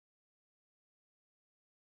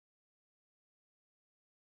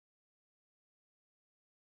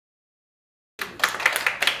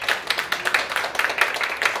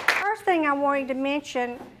thing I wanted to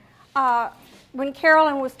mention, when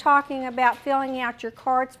Carolyn was talking about filling out your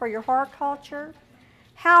cards for your horticulture,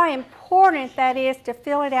 how important that is to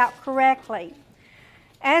fill it out correctly.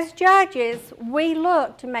 As judges, we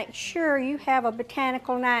look to make sure you have a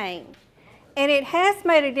botanical name. And it has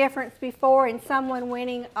made a difference before in someone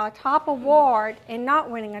winning a top award and not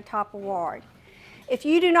winning a top award. If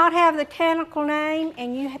you do not have the botanical name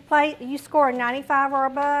and you score a 95 or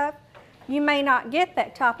above, you may not get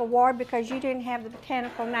that top award because you didn't have the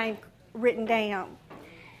botanical name written down.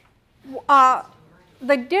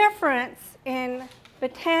 The difference in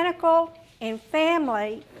botanical and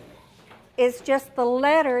family is just the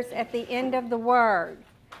letters at the end of the word.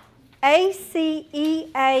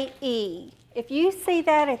 A-C-E-A-E. If you see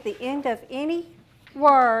that at the end of any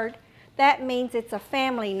word, that means it's a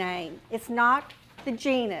family name. It's not the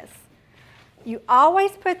genus. You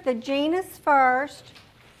always put the genus first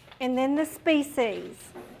and then the species.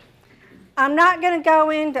 I'm not going to go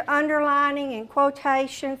into underlining and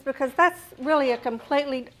quotations because that's really a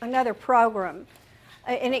completely another program.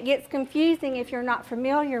 And it gets confusing if you're not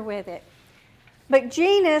familiar with it. But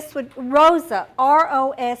genus would, Rosa,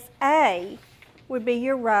 R-O-S-A, would be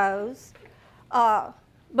your rose.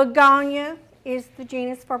 Begonia is the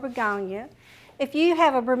genus for begonia. If you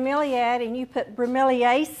have a bromeliad and you put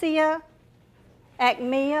Bromeliaceae,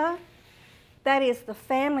 acmea, that is the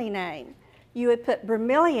family name. You would put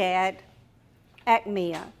bromeliad,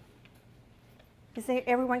 acmea. Is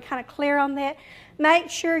everyone kind of clear on that? Make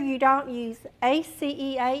sure you don't use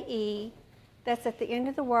A-C-E-A-E, that's at the end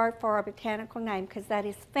of the word, for a botanical name, because that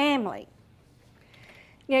is family.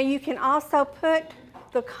 Now you can also put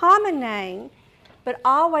the common name, but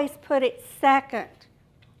always put it second.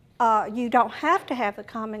 You don't have to have the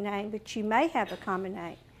common name, but you may have the common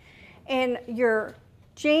name. And your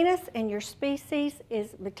genus and your species is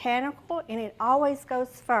botanical, and it always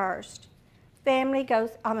goes first. Family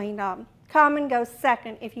goes, common goes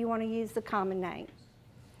second if you want to use the common name.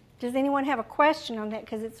 Does anyone have a question on that?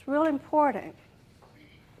 Because it's real important.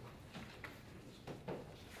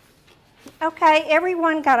 Okay,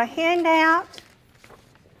 everyone got a handout.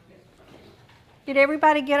 Did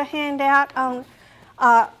everybody get a handout on,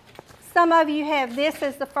 some of you have this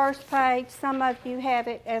as the first page, some of you have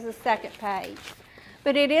it as a second page.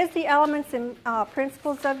 But it is the elements and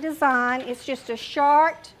principles of design. It's just a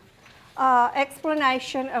short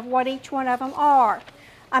explanation of what each one of them are.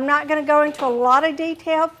 I'm not going to go into a lot of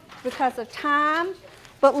detail because of time,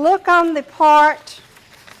 but look on the part,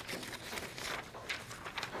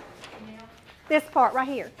 this part right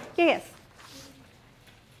here. Yes?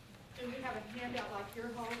 Do you have a handout like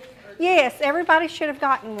you're holding? Yes, everybody should have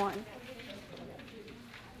gotten one.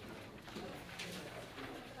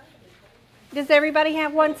 Does everybody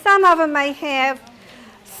have one? Some of them may have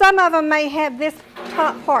this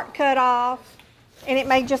top part cut off, and it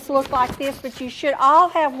may just look like this, but you should all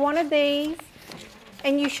have one of these,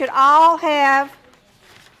 and you should all have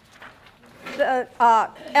the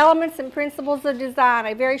elements and principles of design,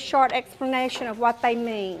 a very short explanation of what they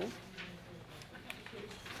mean.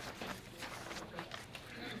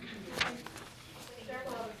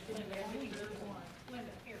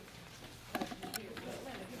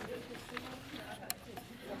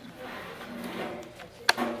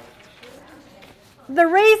 The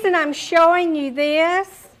reason I'm showing you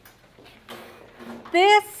this,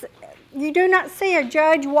 you do not see a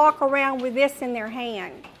judge walk around with this in their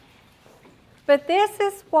hand. But this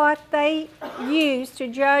is what they use to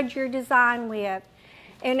judge your design with.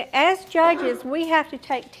 And as judges, we have to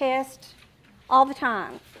take tests all the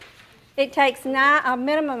time. It takes a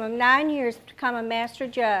minimum of 9 years to become a master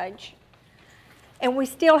judge. And we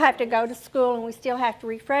still have to go to school, and we still have to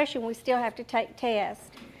refresh, and we still have to take tests.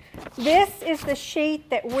 This is the sheet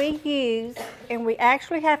that we use, and we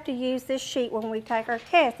actually have to use this sheet when we take our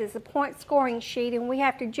test. It's a point scoring sheet, and we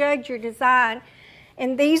have to judge your design.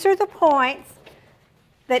 And these are the points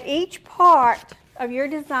that each part of your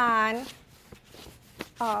design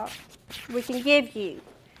we can give you.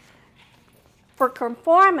 For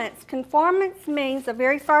conformance, conformance means the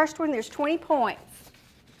very first one, there's 20 points.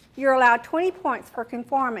 You're allowed 20 points for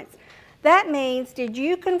conformance. That means, did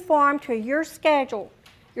you conform to your schedule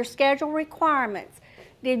requirements?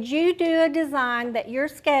 Did you do a design that your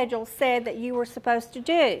schedule said that you were supposed to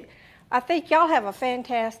do? I think y'all have a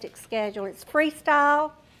fantastic schedule. It's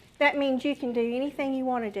freestyle. That means you can do anything you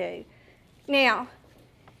want to do. Now,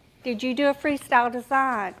 did you do a freestyle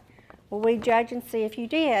design? Well, we judge and see if you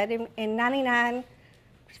did. And 99%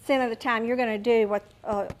 of the time, you're going to do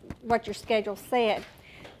what your schedule said.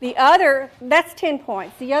 The other, that's 10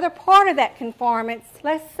 points. The other part of that conformance,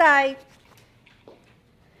 let's say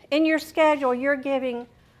in your schedule you're giving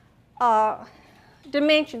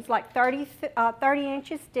dimensions like 30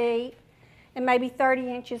 inches deep and maybe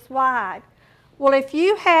 30 inches wide. Well, if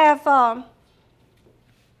you have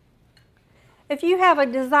a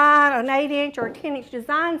design, an 8-inch or a 10-inch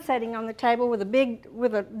design setting on the table with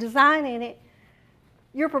a design in it,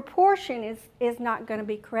 your proportion is not going to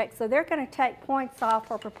be correct. So they're going to take points off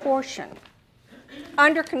for proportion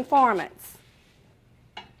under conformance.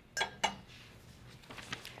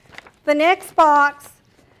 The next box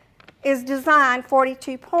is design,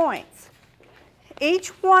 42 points. Each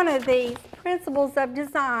one of these principles of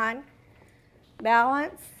design,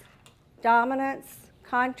 balance, dominance,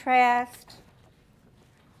 contrast,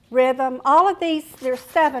 rhythm, all of these, there's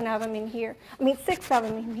 7 of them in here. I mean 6 of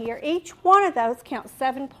them in here. Each one of those counts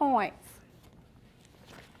 7 points.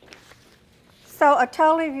 So a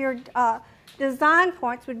total of your design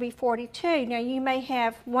points would be 42. Now you may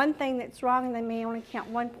have one thing that's wrong and they may only count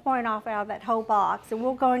 1 point off out of that whole box. And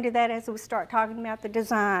we'll go into that as we start talking about the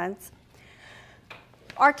designs.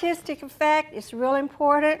 Artistic effect is real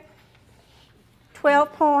important.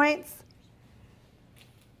 12 points.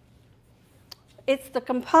 It's the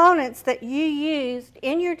components that you used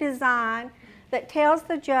in your design that tells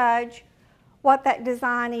the judge what that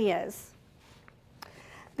design is.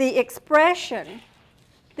 The expression,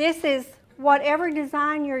 this is whatever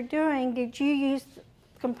design you're doing, did you use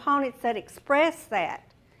components that express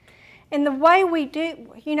that? And the way we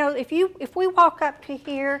do, you know, if we walk up to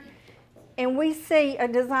here and we see a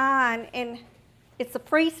design and it's a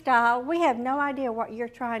freestyle, we have no idea what you're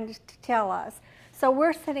trying to tell us. So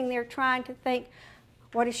we're sitting there trying to think,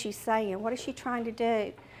 what is she saying? What is she trying to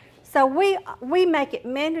do? So we make it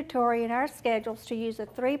mandatory in our schedules to use a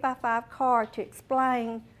 3x5 card to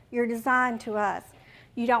explain your design to us.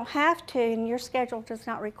 You don't have to, and your schedule does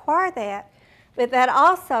not require that, but that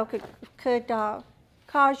also could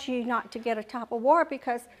cause you not to get a top award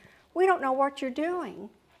because we don't know what you're doing.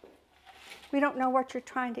 We don't know what you're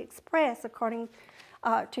trying to express according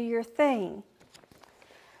to your theme.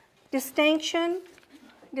 Distinction.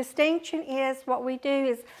 Distinction is what we do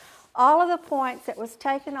is all of the points that was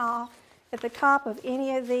taken off at the top of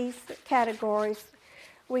any of these categories,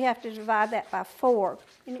 we have to divide that by 4.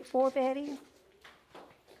 Isn't it 4, Betty?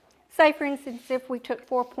 Say, for instance, if we took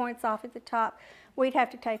 4 points off at the top, we'd have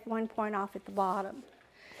to take 1 point off at the bottom.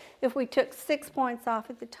 If we took 6 points off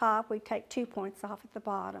at the top, we'd take 2 points off at the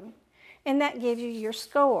bottom. And that gives you your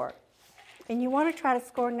score. And you want to try to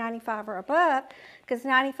score 95 or above, because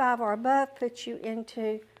 95 or above puts you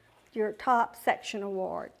into your top section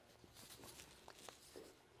award.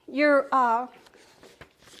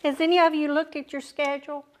 Has any of you looked at your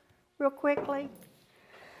schedule real quickly?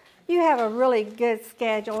 You have a really good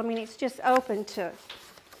schedule. I mean, it's just open to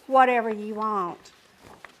whatever you want.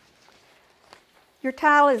 Your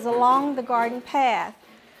tile is along the garden path.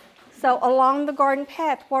 So along the garden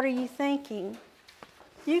path, what are you thinking?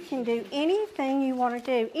 You can do anything you want to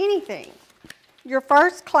do, anything. Your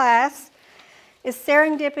first class is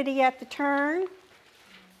serendipity at the turn.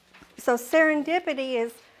 So serendipity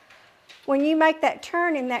is when you make that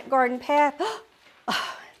turn in that garden path,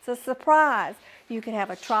 it's a surprise. You could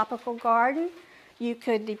have a tropical garden. You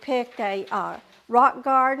could depict a rock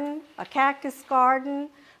garden, a cactus garden,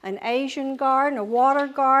 an Asian garden, a water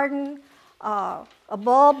garden, a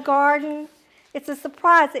bulb garden. It's a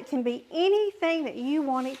surprise. It can be anything that you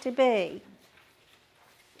want it to be.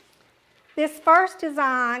 This first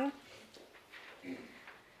design,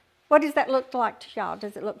 what does that look like to y'all?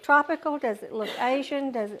 Does it look tropical? Does it look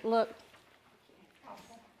Asian? Does it look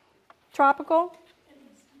tropical?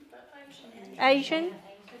 Asian?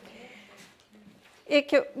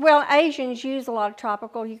 Well, Asians use a lot of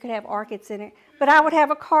tropical. You could have orchids in it. But I would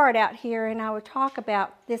have a card out here and I would talk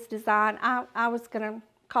about this design. I was going to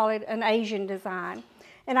call it an Asian design.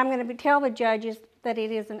 And I'm going to tell the judges that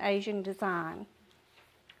it is an Asian design.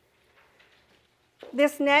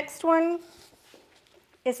 This next one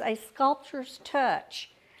is a sculpture's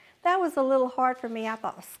touch. That was a little hard for me. I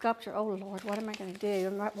thought, sculpture, oh Lord, what am I going to do?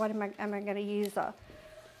 Am I going to use a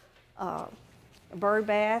bird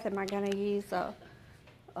bath? Am I going to use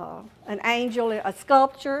an angel, a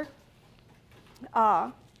sculpture?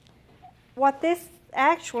 What this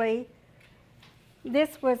actually,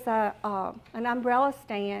 this was an umbrella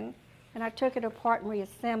stand, and I took it apart and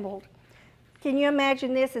reassembled. Can you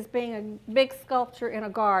imagine this as being a big sculpture in a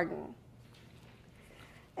garden?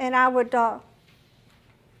 And I would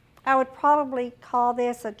probably call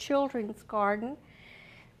this a children's garden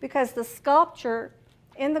because the sculpture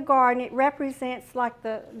in the garden, it represents like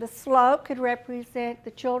the slope could represent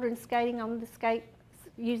the children skating on the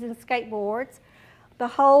using skateboards. The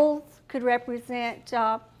holes could represent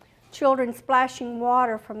children splashing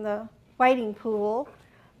water from the wading pool.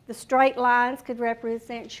 The straight lines could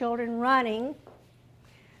represent children running.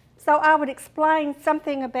 So I would explain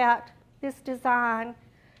something about this design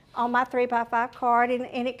on my 3x5 card,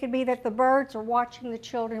 and it could be that the birds are watching the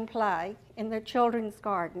children play in the children's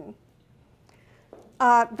garden.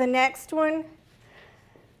 The next one,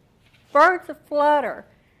 birds aflutter.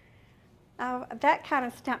 That kind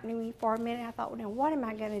of stumped me for a minute. I thought, well, now what am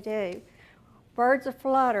I going to do? Birds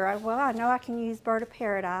aflutter. Well, I know I can use bird of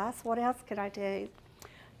paradise. What else could I do?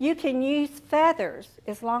 You can use feathers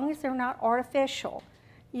as long as they're not artificial.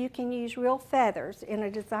 You can use real feathers in a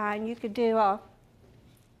design. You could do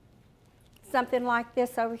something like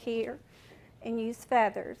this over here and use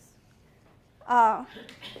feathers.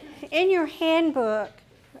 In your handbook,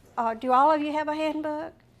 do all of you have a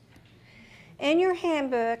handbook? In your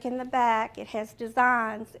handbook, in the back, it has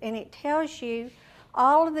designs, and it tells you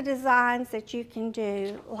all of the designs that you can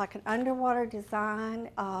do, like an underwater design,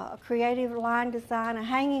 a creative line design, a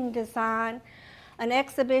hanging design, an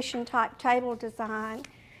exhibition-type table design.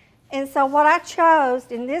 And so what I chose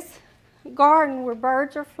in this garden where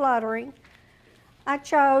birds are fluttering, I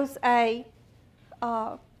chose a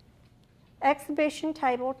exhibition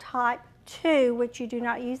table type 2, which you do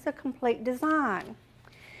not use a complete design.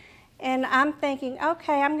 And I'm thinking,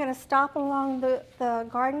 okay, I'm going to stop along the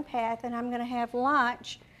garden path and I'm going to have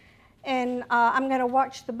lunch, and I'm going to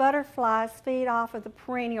watch the butterflies feed off of the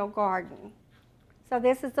perennial garden. So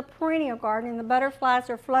this is a perennial garden, and the butterflies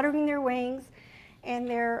are fluttering their wings and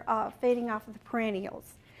they're feeding off of the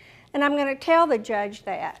perennials. And I'm going to tell the judge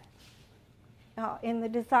that in the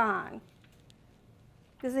design.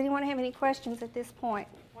 Does anyone have any questions at this point?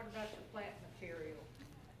 What about the plant material?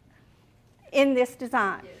 In this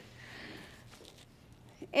design? Yes.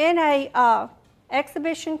 In a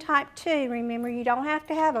exhibition type 2, remember, you don't have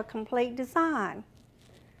to have a complete design.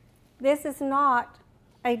 This is not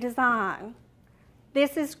a design.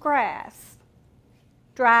 This is grass,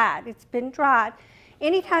 dried. It's been dried.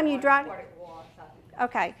 Anytime you dry, What it was,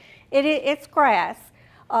 okay, it's grass,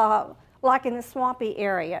 like in the swampy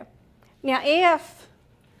area. Now, if,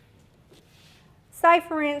 say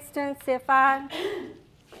for instance, if I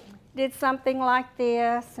did something like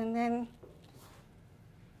this, and then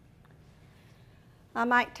I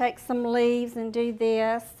might take some leaves and do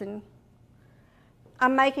this, and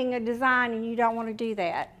I'm making a design and you don't want to do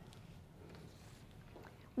that.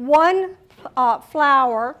 One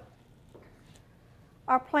flower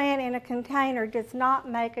or plant in a container does not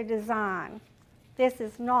make a design. This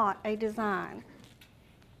is not a design.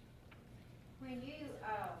 When you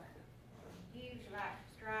use like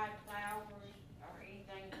dried flowers or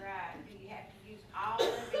anything dried, do you have to use all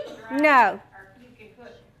of it dried? No. Or you can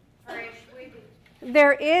put fresh with it?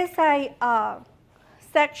 There is a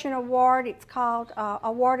section award. It's called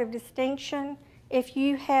Award of Distinction. If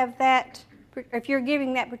you have that, if you're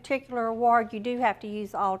giving that particular award, you do have to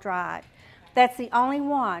use all dried. That's the only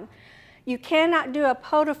one. You cannot do a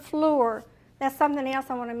pot de fleur. That's something else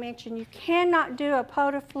I want to mention. You cannot do a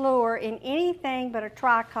pot de fleur in anything but a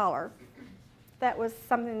tricolor. That was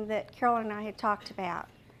something that Carol and I had talked about.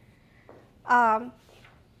 And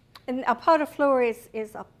a pot de fleur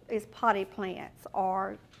is potted plants,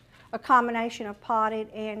 or a combination of potted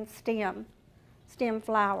and stem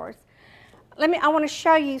flowers. I want to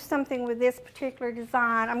show you something with this particular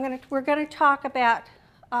design. We're going to talk about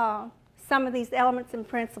some of these elements and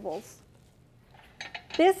principles.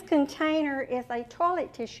 This container is a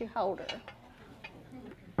toilet tissue holder.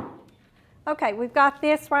 Okay, we've got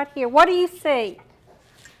this right here. What do you see?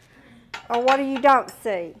 Or what do you don't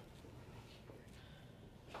see?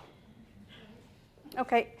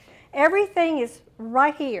 Okay, everything is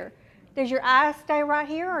right here. Does your eye stay right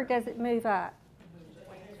here, or does it move up?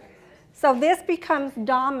 So this becomes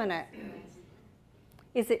dominant.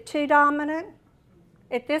 Is it too dominant?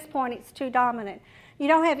 At this point, it's too dominant. You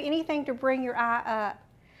don't have anything to bring your eye up.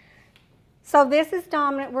 So this is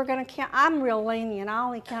dominant. We're going to count. I'm real lenient. I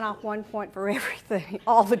only count off 1 point for everything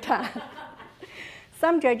all the time.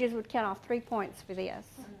 Some judges would count off 3 points for this.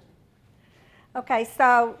 Okay,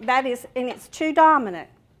 so that is, and it's too dominant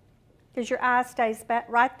because your eye stays back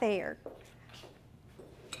right there.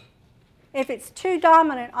 If it's too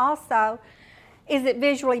dominant also, is it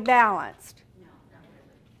visually balanced? No, not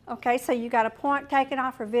really. Okay, so you got a point taken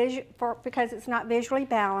off because it's not visually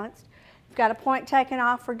balanced. You've got a point taken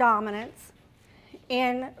off for dominance.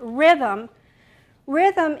 In rhythm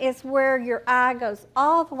is where your eye goes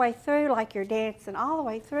all the way through, like you're dancing all the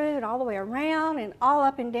way through and all the way around and all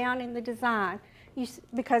up and down in the design.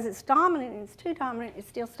 Because it's dominant and it's too dominant, it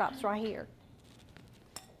still stops right here.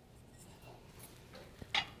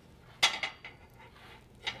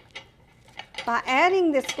 by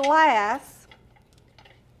adding this glass,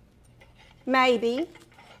 maybe,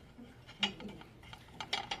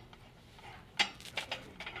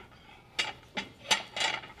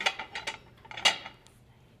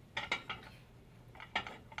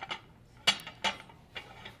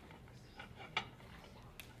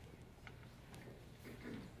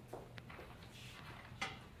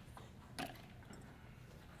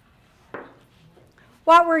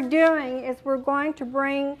 what we're doing is we're going to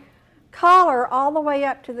bring color all the way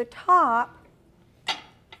up to the top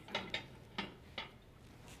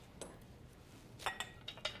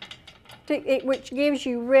which gives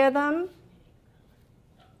you rhythm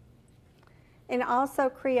and also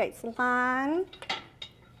creates line.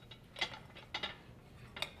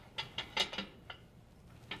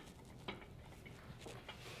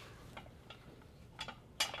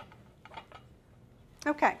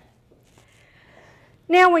 Okay.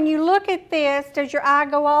 Now when you look at this, does your eye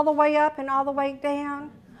go all the way up and all the way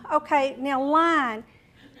down? Okay, now line.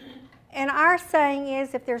 And our saying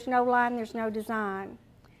is if there's no line, there's no design.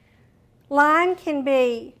 Line can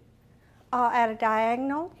be at a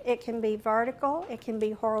diagonal, it can be vertical, it can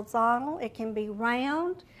be horizontal, it can be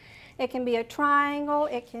round, it can be a triangle,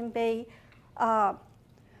 it can be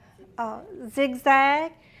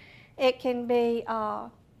zigzag, it can be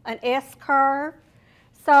an S-curve.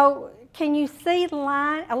 So can you see the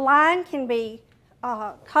line? A line can be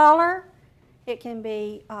color, it can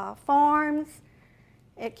be forms,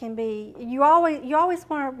 it can be, you always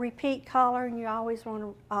want to repeat color, and you always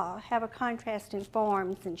want to have a contrast in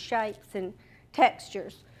forms and shapes and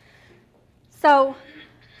textures. So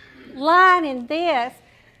line in this,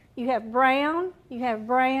 you have brown, you have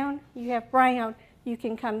brown, you have brown. You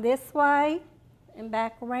can come this way and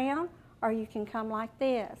back around, or you can come like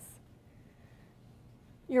this.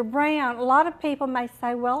 Your brown, a lot of people may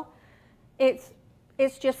say, well, it's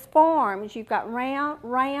just forms. You've got round,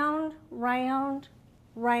 round, round,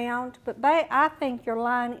 round, but I think your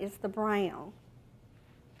line is the brown.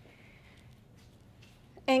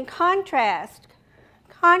 And contrast,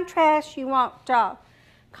 you want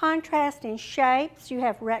contrast in shapes. You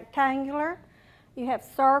have rectangular, you have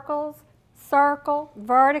circles, circle,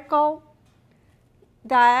 vertical,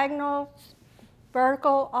 diagonals,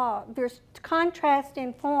 vertical, there's contrast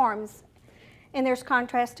in forms, and there's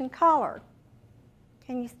contrast in color.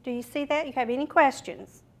 Do you see that? You have any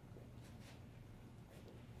questions?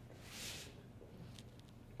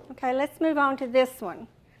 Okay, let's move on to this one.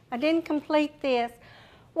 I didn't complete this.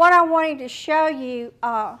 What I wanted to show you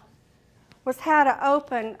was how to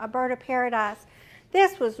open a bird of paradise.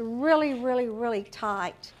 This was really, really, really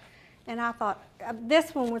tight. And I thought,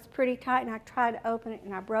 this one was pretty tight, and I tried to open it,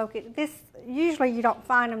 and I broke it. Usually you don't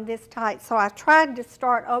find them this tight, so I tried to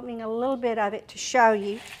start opening a little bit of it to show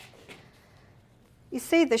you. You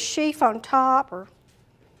see the sheath on top, or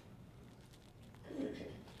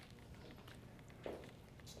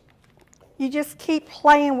you just keep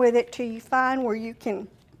playing with it till you find where you can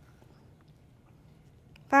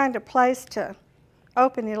find a place to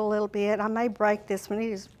open it a little bit. I may break this one. It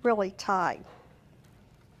is really tight.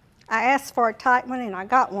 I asked for a tight one, and I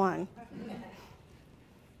got one.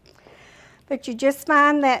 But you just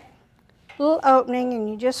find that little opening, and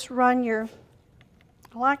you just run I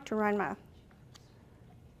like to run my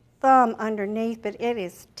thumb underneath, but it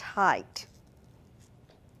is tight.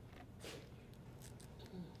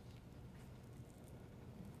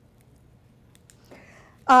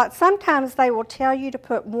 Sometimes they will tell you to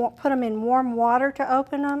put them in warm water to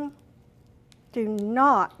open them. Do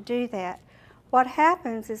not do that. What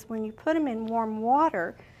happens is when you put them in warm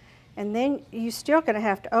water, and then you're still going to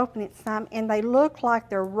have to open it some, and they look like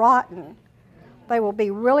they're rotten. They will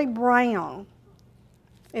be really brown.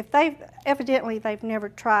 Evidently they've never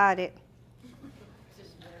tried it.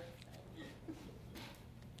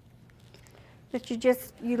 But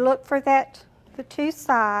you look for the two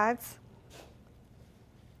sides,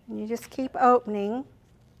 and you just keep opening.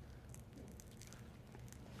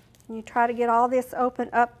 And you try to get all this open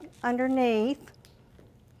up underneath.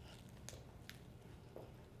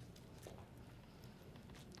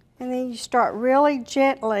 And then you start really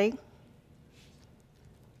gently.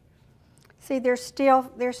 See, there's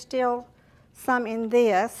still some in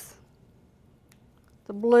this.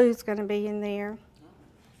 The blue's going to be in there.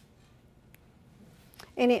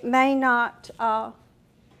 And it may not, I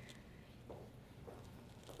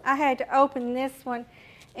had to open this one.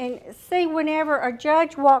 And see, whenever a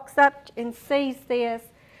judge walks up and sees this,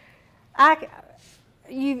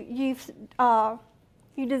 you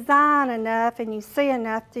design enough and you see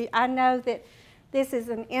enough I know that this is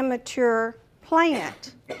an immature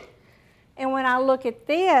plant. And when I look at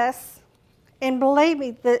this, and believe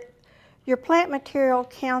me, your plant material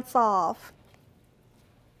counts off.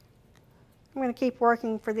 I'm going to keep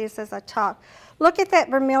working for this as I talk. Look at that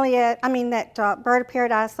that bird of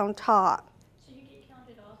paradise on top. So you get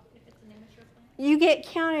counted off if it's an immature plant? You get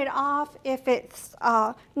counted off if it's,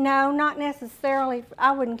 no, not necessarily.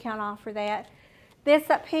 I wouldn't count off for that. This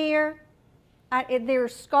up here,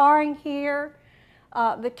 there's scarring here.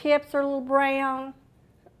 The tips are a little brown.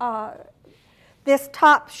 This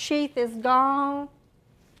top sheath is gone.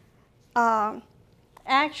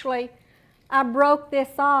 Actually, I broke this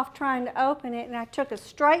off trying to open it, and I took a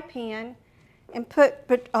straight pin and put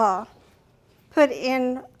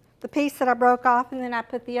in the piece that I broke off, and then I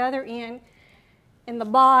put the other in the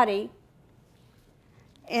body,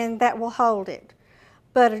 and that will hold it.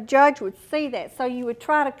 But a judge would see that, so you would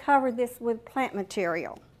try to cover this with plant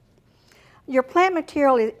material. Your plant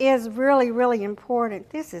material is really, really important.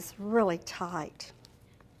 This is really tight.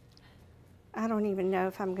 I don't even know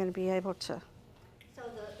if I'm going to be able to. So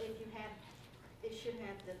it should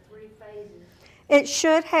have the 3 phases. It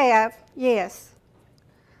should have, yes.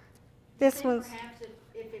 This one's. Perhaps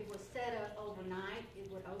if it was set up overnight,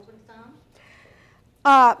 it would open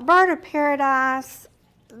some? Bird of paradise,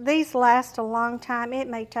 these last a long time. It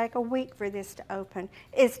may take a week for this to open.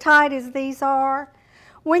 As tight as these are,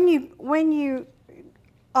 when you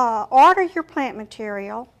order your plant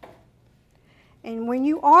material, and when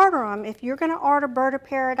you order them, if you're going to order bird of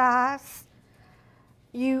paradise,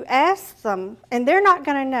 you ask them, and they're not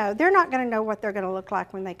going to know. They're not going to know what they're going to look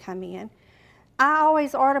like when they come in. I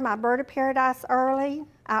always order my bird of paradise early.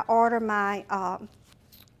 I order my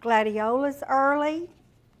gladiolas early.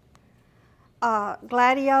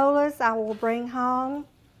 Gladiolas I will bring home.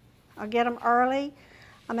 I'll get them early.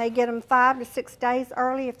 I may get them 5 to 6 days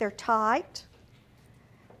early if they're tight.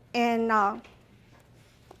 And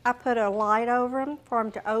I put a light over them for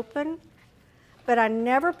them to open. But I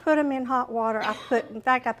never put them in hot water. In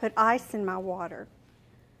fact, I put ice in my water.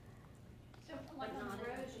 So like on the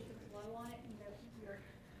rose, you could blow on it and your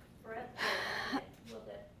breath will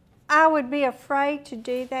that? I would be afraid to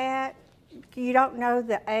do that. You don't know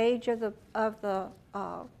the age of the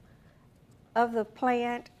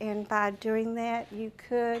plant, and by doing that, you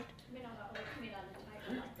could. On a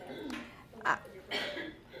tight like that.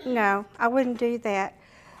 No, I wouldn't do that.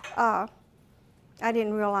 I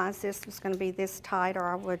didn't realize this was going to be this tight, or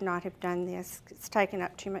I would not have done this. It's taken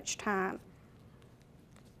up too much time.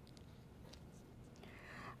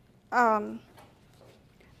 But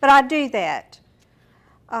I do that.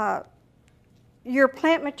 Your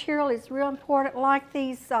plant material is real important, like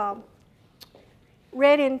these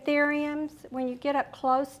red anthuriums. When you get up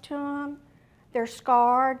close to them, they're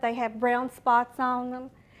scarred. They have brown spots on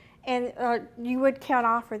them. And you would count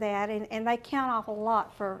off for that, and they count off a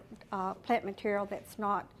lot for plant material that's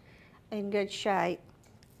not in good shape.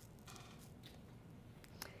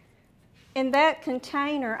 In that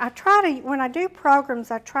container, when I do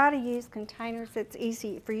programs, I try to use containers that's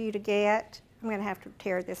easy for you to get. I'm going to have to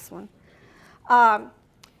tear this one.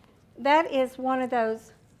 That is one of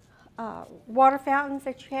those water fountains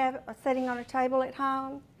that you have sitting on a table at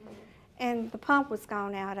home, and the pump was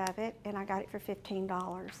gone out of it, and I got it for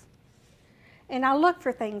 $15. And I look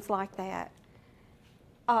for things like that.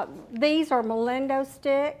 These are Melindo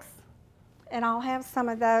sticks, and I'll have some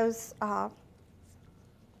of those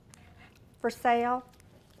for sale.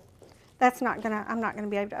 I'm not gonna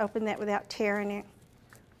be able to open that without tearing it.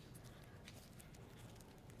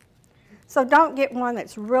 So don't get one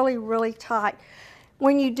that's really, really tight.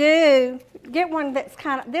 When you do, get one that's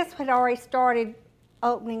this had already started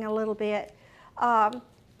opening a little bit.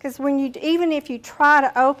 Because even if you try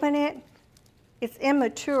to open it, it's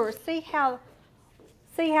immature. See how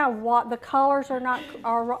the colors are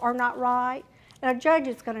not right? And a judge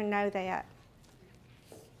is going to know that.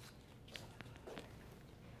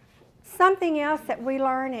 Something else that we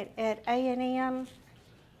learn at A&M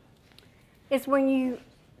is when you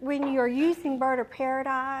are using bird of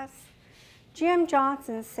paradise, Jim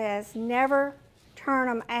Johnson says never turn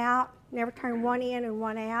them out, never turn one in and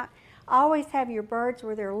one out. Always have your birds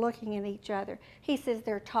where they're looking at each other. He says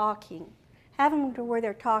they're talking. Have them to where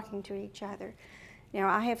they're talking to each other. Now,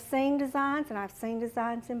 I have seen designs, and I've seen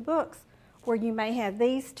designs in books where you may have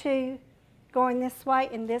these two going this way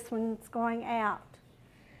and this one's going out.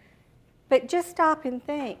 But just stop and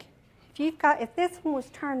think. If this one was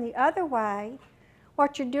turned the other way,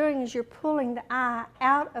 what you're doing is you're pulling the eye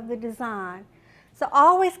out of the design. So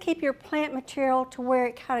always keep your plant material to where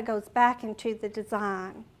it kind of goes back into the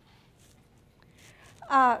design.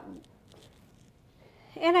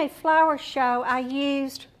 In a flower show, I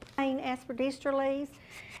used plain aspidistra leaves,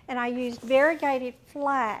 and I used variegated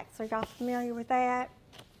flax. Are y'all familiar with that?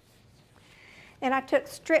 And I took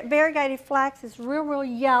variegated flax, it's real, real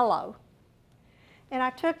yellow. And I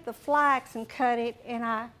took the flax and cut it, and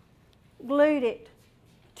I glued it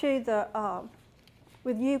to the,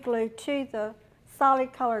 with U-glue to the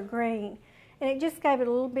solid color green. And it just gave it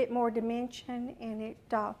a little bit more dimension, and it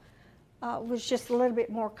was just a little bit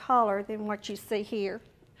more color than what you see here.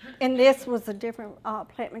 And this was a different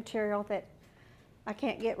plant material that I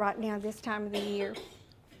can't get right now this time of the year.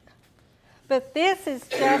 But this is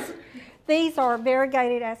just, these are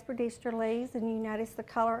variegated aspidistra leaves, and you notice the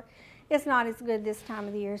color is not as good this time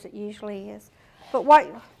of the year as it usually is. But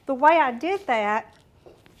the way I did that,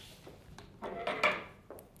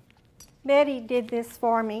 Betty did this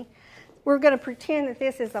for me. We're going to pretend that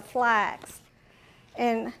this is a flax.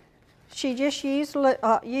 And she just used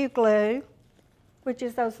U-glue, which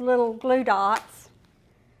is those little glue dots,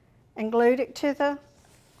 and glued it to the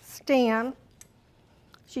stem.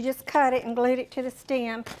 She just cut it and glued it to the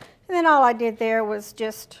stem. And then all I did there was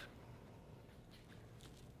just,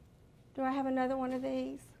 do I have another one of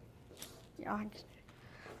these? Yeah,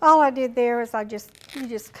 all I did there is you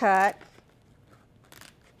just cut.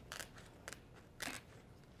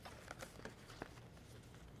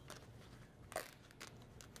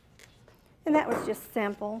 And that was just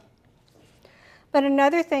simple. But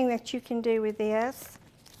another thing that you can do with this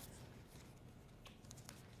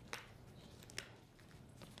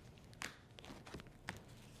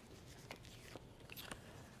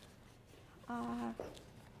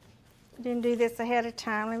didn't do this ahead of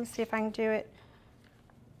time. Let me see if I can do it.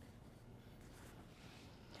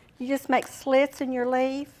 You just make slits in your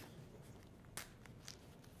leaf,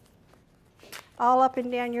 all up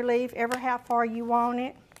and down your leaf, ever how far you want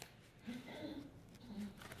it.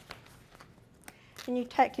 And you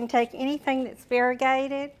can take anything that's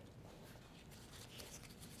variegated,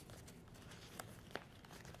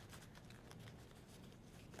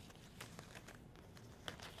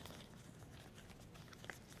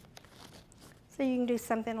 so you can do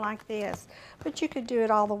something like this. But you could do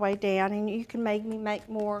it all the way down, and you can make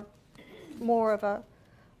more of a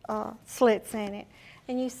slits in it.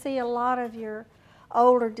 And you see a lot of your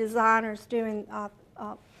older designers doing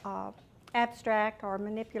abstract or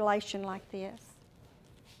manipulation like this.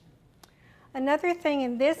 Another thing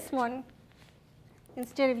in this one,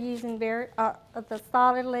 instead of using the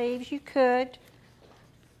solid leaves, you could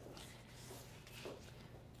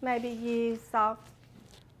maybe use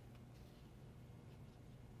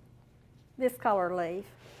this color leaf.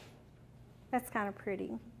 That's kind of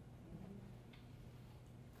pretty.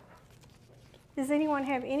 Does anyone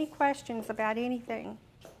have any questions about anything?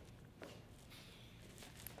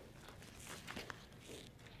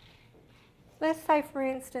 Let's say, for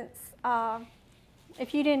instance,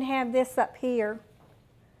 if you didn't have this up here,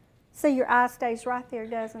 see your eye stays right there,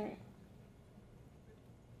 doesn't it?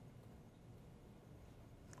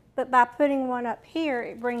 But by putting one up here,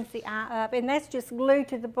 it brings the eye up, and that's just glued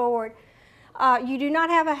to the board. You do not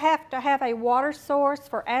have to have a water source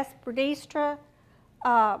for aspidistra,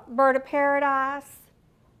 bird of paradise,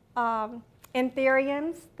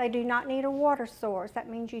 anthuriums. They do not need a water source. That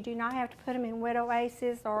means you do not have to put them in wet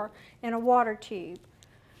oasis or in a water tube.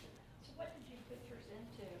 So what did you put yours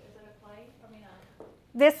into? Is it a clay? I mean,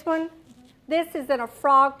 This one, this is in a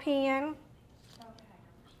frog pen. okay.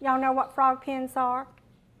 Y'all know what frog pens are?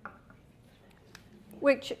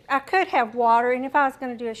 Which I could have water, and if I was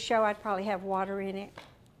going to do a show, I'd probably have water in it.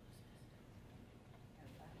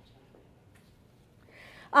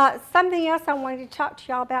 Something else I wanted to talk to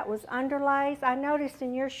y'all about was underlays. I noticed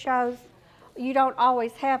in your shows you don't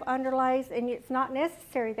always have underlays, and it's not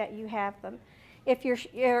necessary that you have them. If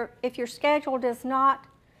your schedule does not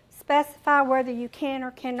specify whether you can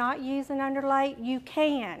or cannot use an underlay, you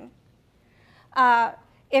can.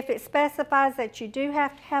 If it specifies that you do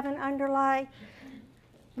have to have an underlay,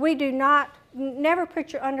 we do not, never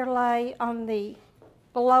put your underlay on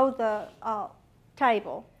below the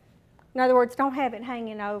table. In other words, don't have it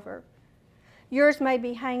hanging over. Yours may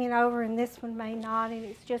be hanging over and this one may not, and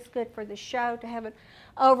it's just good for the show to have an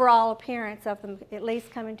overall appearance of them at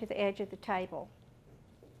least coming to the edge of the table.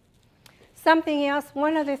 Something else,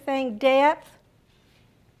 one other thing, depth.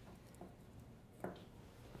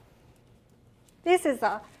 This is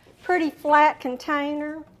a pretty flat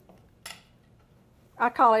container. I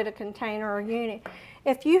call it a container or unit.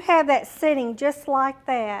 If you have that sitting just like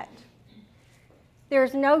that,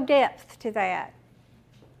 there's no depth to that.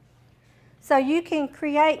 So you can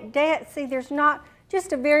create depth. See, there's not,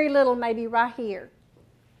 just a very little maybe right here.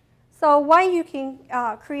 So a way you can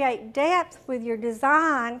create depth with your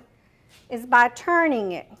design is by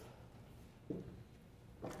turning it.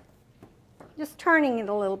 Just turning it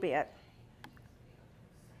a little bit.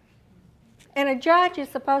 And a judge is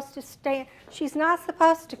supposed to stand, she's not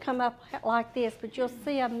supposed to come up like this, but you'll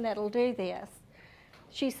see them that'll do this.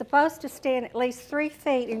 She's supposed to stand at least 3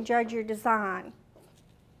 feet and judge your design.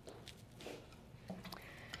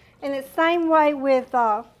 And the same way with,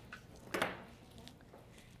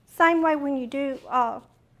 same way when you do a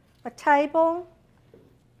table,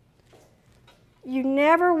 you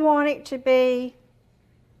never want it to be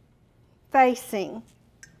facing.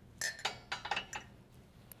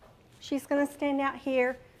 She's going to stand out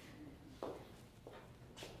here.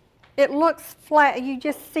 It looks flat. You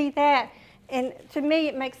just see that. And to me,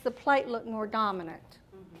 it makes the plate look more dominant.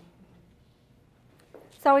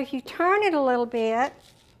 So if you turn it a little bit,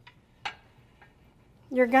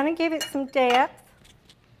 you're going to give it some depth.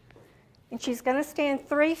 And she's going to stand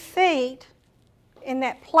 3 feet. And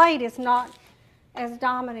that plate is not as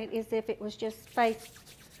dominant as if it was just faced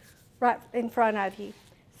right in front of you.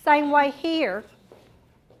 Same way here.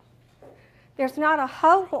 There's not a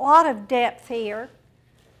whole lot of depth here.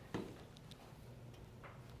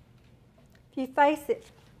 If you face it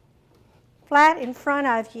flat in front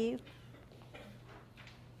of you,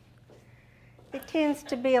 it tends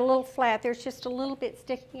to be a little flat. There's just a little bit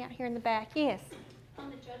sticking out here in the back. Yes?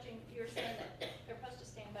 On the judging, you were saying that they're supposed to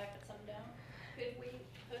stand back, but some don't. Could we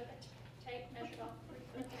put a tape measured off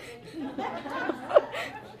 3 foot?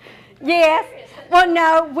 Yes. Well,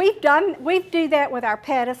 no, we do that with our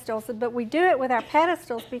pedestals, but we do it with our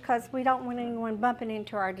pedestals because we don't want anyone bumping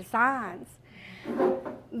into our designs.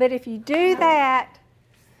 But if you do that,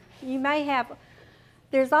 you may have,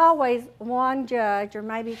 there's always one judge or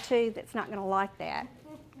maybe 2 that's not going to like that.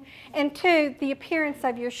 And 2, the appearance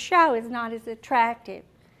of your show is not as attractive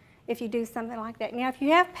if you do something like that. Now, if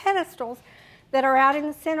you have pedestals that are out in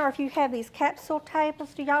the center, or if you have these capsule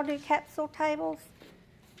tables, do y'all do capsule tables?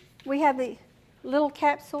 We have the little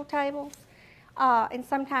capsule tables, and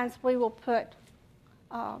sometimes we will put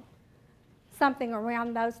something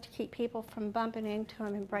around those to keep people from bumping into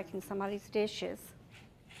them and breaking somebody's dishes.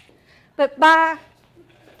 But by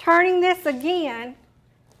turning this again,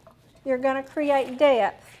 you're going to create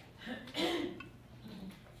depth.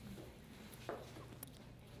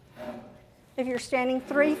 If you're standing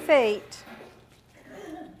 3 feet,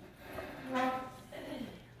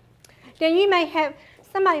 then you may have,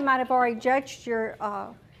 somebody might have already judged your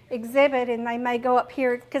exhibit and they may go up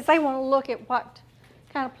here because they want to look at what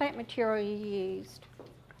kind of plant material you used.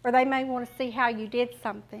 Or they may want to see how you did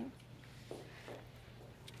something.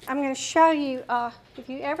 I'm going to show you, if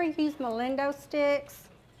you ever use Melindo sticks,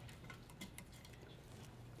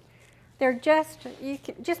 they're just, you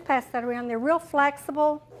can just pass that around. They're real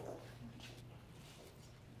flexible.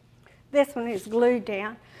 This one is glued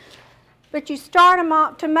down. But you start them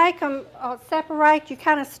off, to make them separate, you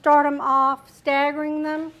kind of start them off staggering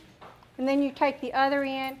them. And then you take the other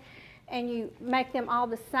end and you make them all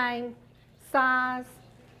the same size.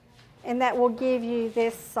 And that will give you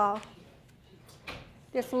this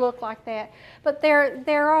this look like that. But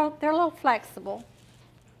they're a little flexible.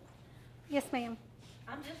 Yes, ma'am.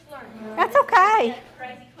 I'm just learning. That's okay. That's a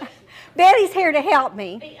crazy question. Betty's here to help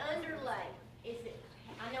me. The underlay, is it,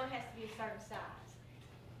 I know it has to be a certain size.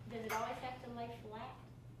 Does it always have to lay flat?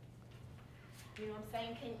 You know what I'm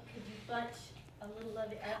saying? Could you bunch a little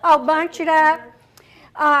of it up? Oh, bunch it up.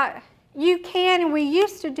 You can, and we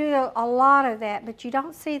used to do a lot of that, but you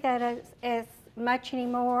don't see that as much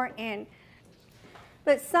anymore.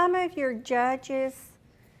 But some of your judges,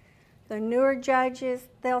 the newer judges,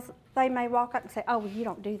 they may walk up and say, oh, well, you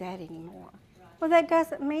don't do that anymore. Right. Well, that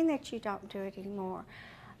doesn't mean that you don't do it anymore.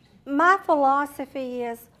 My philosophy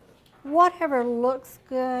is whatever looks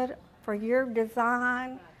good for your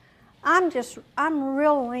design, I'm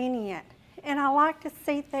real lenient. And I like to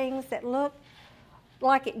see things that look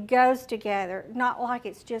like it goes together, not like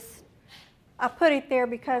it's just, I put it there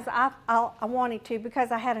because I wanted to,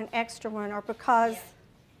 because I had an extra one, or because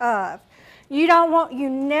of. You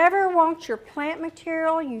never want your plant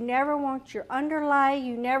material, you never want your underlay,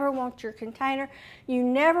 you never want your container, you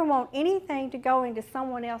never want anything to go into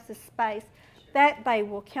someone else's space. That they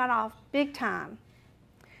will count off big time.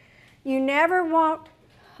 You never want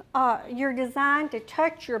your design to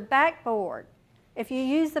touch your backboard. If you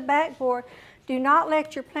use the backboard, do not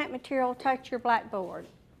let your plant material touch your backboard.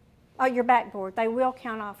 Your backboard. They will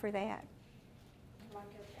count off for that.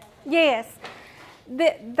 Yes.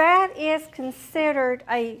 That is considered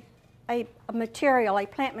a material, a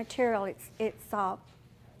plant material.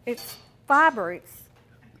 It's fiber.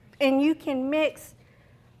 And you can mix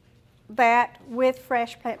that with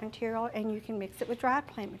fresh plant material, and you can mix it with dried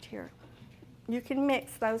plant material. You can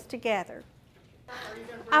mix those together.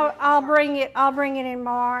 I'll bring it in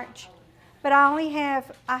March. But I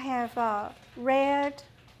have red,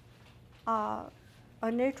 a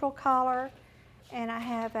neutral color, and I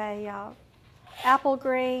have a apple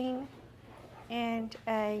green, and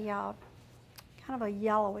a kind of a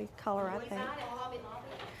yellowy color, I think.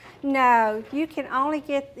 No, you can only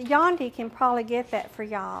get, Yondie can probably get that for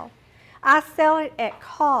y'all. I sell it at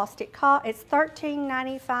cost. It's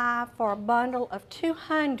 $13.95 for a bundle of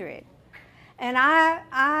 200. And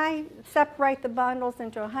I separate the bundles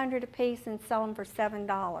into 100 apiece and sell them for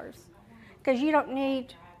 $7. Because you don't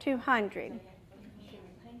need 200.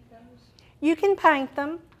 You can paint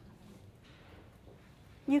them.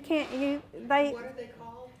 You can't, What are they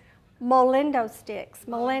called? Molindo sticks.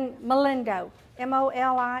 Molindo.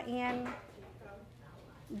 Molinda,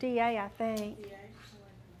 I think.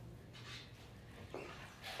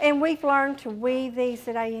 And we've learned to weave these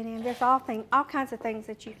at A&M. There's all kinds of things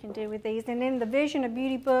that you can do with these. And in the Vision of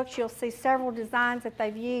Beauty books, you'll see several designs that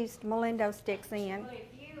they've used Molindo sticks in. Well,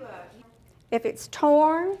 If it's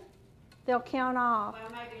torn, they'll count off. well,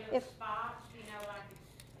 maybe little spots, you know, like,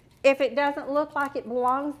 If it doesn't look like it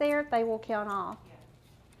belongs there, they will count off.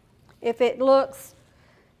 If it,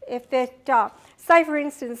 say for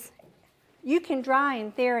instance, you can dry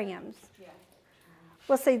anthuriums.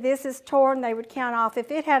 Well, see, this is torn, they would count off. If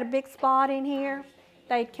it had a big spot in here,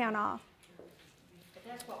 they'd count off. but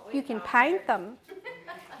that's what we You can call paint them.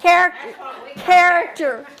 Character. I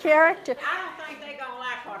don't think they're gonna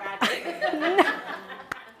like what I do.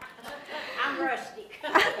 I'm rustic.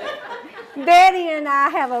 Betty and I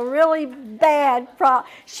have a really bad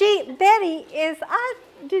problem. Betty is, I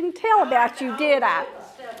didn't tell about you, did I?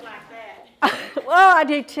 Stuff like that. Well, I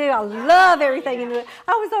do too. I love everything.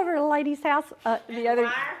 I was over at a lady's house the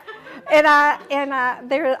other, and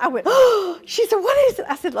I went. Oh, she said, "What is it?"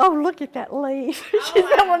 I said, "Oh, look at that leaf." She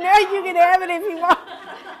said, "Well, now you can have it if you want."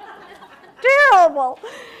 Terrible.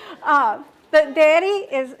 But Betty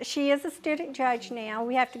she is a student judge now.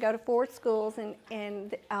 We have to go to 4 schools,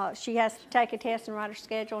 and she has to take a test and write her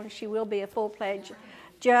schedule, and she will be a full-fledged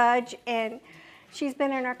judge. And she's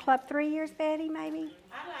been in our club 3 years, Betty, maybe.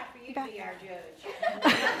 I'd like for you to be our judge.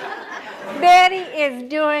 Betty is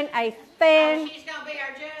doing a She's gonna be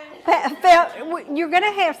our judge? You're going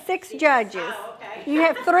to have 6 judges. Oh, okay. You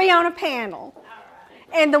have 3 on a panel.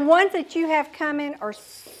 And the ones that you have come in are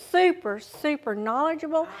super, super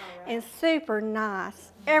knowledgeable and super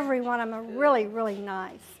nice. Every one of them are really, really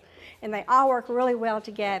nice. And they all work really well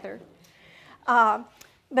together. But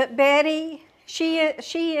Betty, she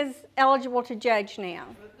is eligible to judge now.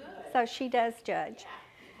 So she does judge.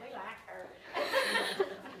 We like her.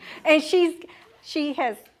 And she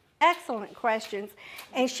has excellent questions,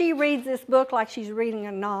 and she reads this book like she's reading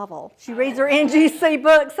a novel. She reads her NGC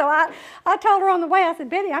book, so I told her on the way, I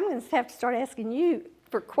said, Betty, I'm going to have to start asking you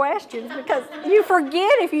for questions because you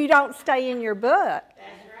forget if you don't stay in your book.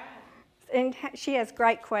 That's right. And she has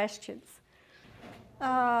great questions.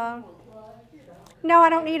 No, I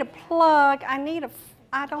don't need a plug. I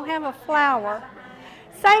don't have a flower.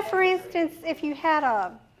 Say, for instance, if you had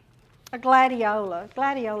a gladiola.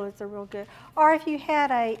 Gladiolas are real good. Or if you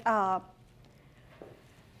had a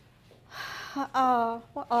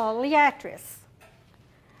liatris,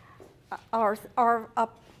 or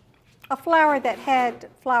a flower that had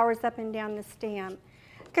flowers up and down the stem.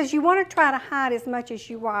 Because you want to try to hide as much as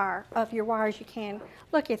you are of your wire as you can.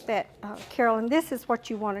 Look at that, Carolyn. This is what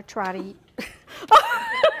you want to try to.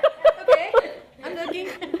 Okay, I'm looking.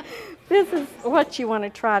 This is what you want to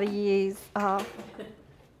try to use.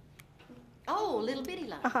 Oh, little bitty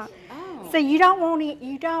lights. Oh. So you don't want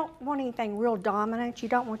anything real dominant. You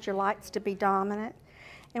don't want your lights to be dominant.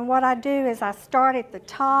 And what I do is I start at the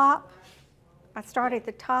top. I start at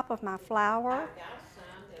the top of my flower.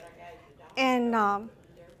 And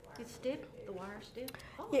It's stiff, the wire stiff?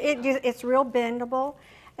 Oh. it's real bendable.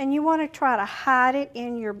 And you want to try to hide it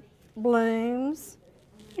in your blooms.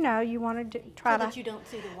 You know, you want to try so that you don't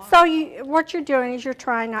see the wire. So what you're doing is you're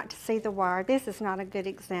trying not to see the wire. This is not a good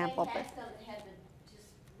example. They But have some that have the just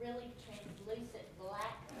really translucent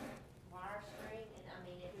black wire string, and I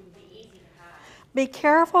mean, it would be easy to hide. be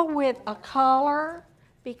careful with a color.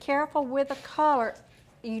 Be careful with a color.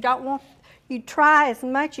 You don't want, you try as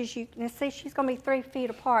much as you, now see, she's going to be 3 feet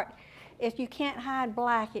apart. If you can't hide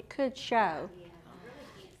black, it could show.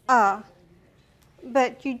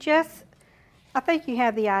 But you just, I think you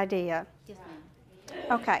have the idea. Yes,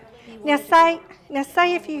 ma'am. Okay. You Now want it to say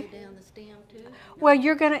go if all the you, way down the stem too? well,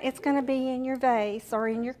 it's gonna be in your vase or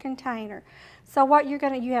in your container. So what you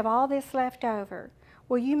have all this left over.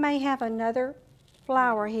 Well, you may have another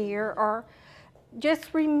flower here, or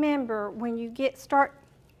just remember when you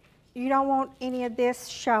you don't want any of this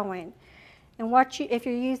showing. And if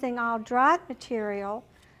you're using all dried material,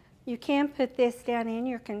 you can put this down in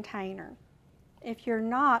your container. If you're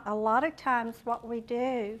not, a lot of times what we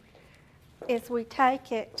do is we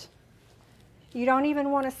take it, you don't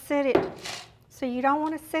even want to sit it, so you don't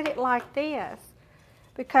want to sit it like this,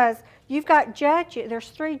 because you've got judges, there's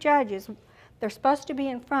 3 judges. They're supposed to be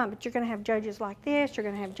in front, but you're going to have judges like this, you're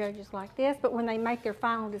going to have judges like this, but when they make their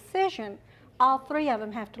final decision, all 3 of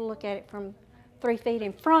them have to look at it from 3 feet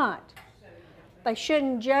in front. They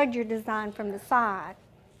shouldn't judge your design from the side.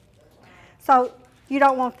 So you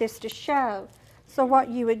don't want this to show. So what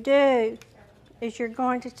you would do is you're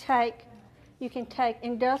going to take, you can take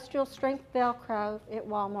industrial strength Velcro at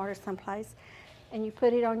Walmart or someplace, and you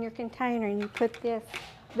put it on your container and you put this,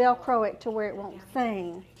 Velcro it to where it won't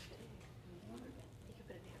sing.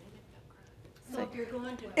 So if you're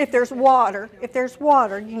going to. If there's water,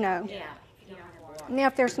 you know. Yeah. Now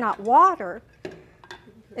if there's not water,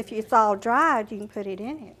 if it's all dried, you can put it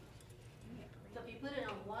in it. So if you put it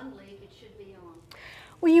on one leaf, it should be on.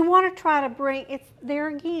 Well, you want to try to bring, it's there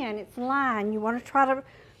again, it's line. You want to try to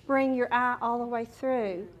bring your eye all the way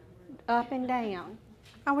through, up and down.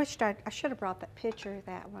 I should have brought that picture of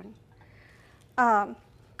that one.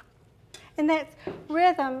 And that's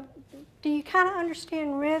rhythm. Do you kind of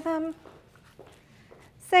understand rhythm?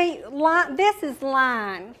 See, this is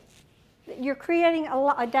line. You're creating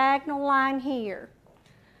a diagonal line here.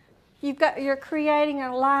 You're creating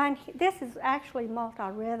a line. This is actually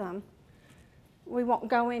multi-rhythm. We won't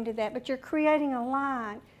go into that, but you're creating a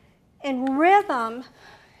line. And rhythm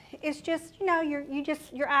is just, you know,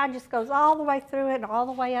 your eye just goes all the way through it and all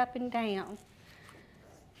the way up and down.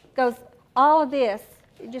 Goes all of this.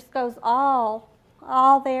 It just goes all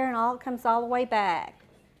there and all comes all the way back.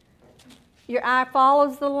 Your eye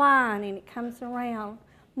follows the line and it comes around.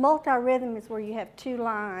 Multi-rhythm is where you have 2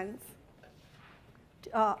 lines,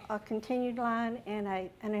 a continued line and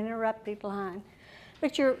an interrupted line.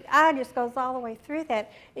 But your eye just goes all the way through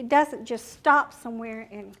that. It doesn't just stop somewhere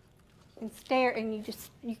and stare, and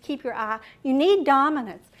you keep your eye. You need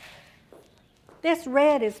dominance. This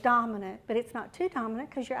red is dominant, but it's not too dominant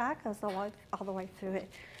because your eye goes all the way through it.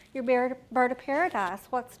 Your bird of paradise,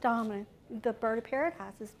 what's dominant? The bird of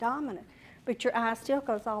paradise is dominant, but your eye still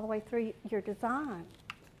goes all the way through your design.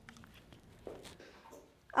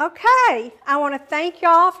 Okay, I want to thank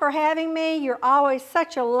y'all for having me. You're always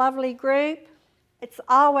such a lovely group. It's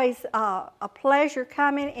always a pleasure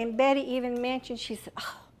coming, and Betty even mentioned, she said,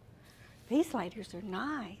 oh, these ladies are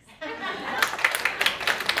nice.